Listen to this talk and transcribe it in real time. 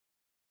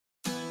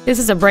This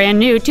is a brand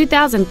new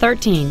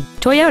 2013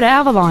 Toyota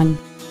Avalon.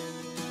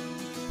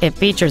 It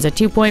features a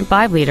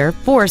 2.5-liter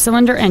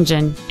four-cylinder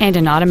engine and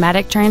an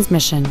automatic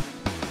transmission.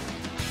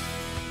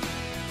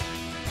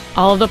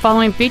 All of the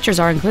following features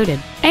are included: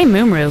 a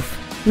moonroof,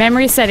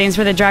 memory settings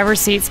for the driver's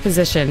seat's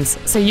positions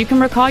so you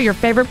can recall your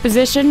favorite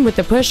position with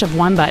the push of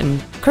one button,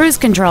 cruise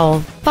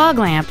control, fog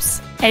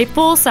lamps, a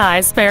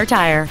full-size spare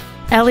tire,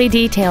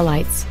 LED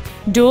taillights,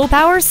 dual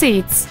power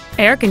seats,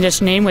 air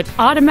conditioning with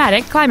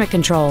automatic climate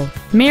control,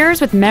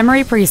 mirrors with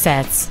memory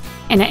presets,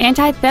 and an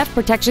anti-theft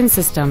protection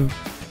system.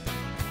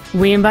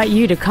 We invite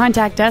you to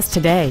contact us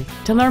today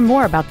to learn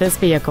more about this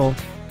vehicle.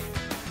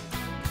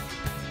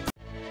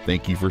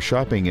 Thank you for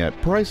shopping at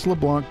Price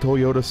LeBlanc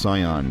Toyota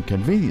Scion,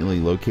 conveniently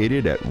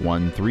located at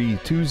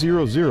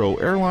 13200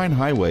 Airline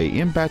Highway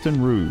in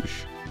Baton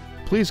Rouge.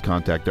 Please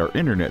contact our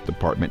internet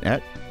department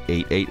at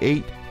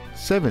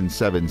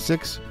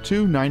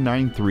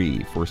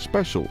 888-776-2993 for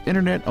special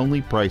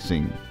internet-only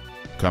pricing.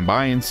 Come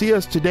by and see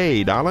us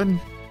today,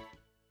 darling.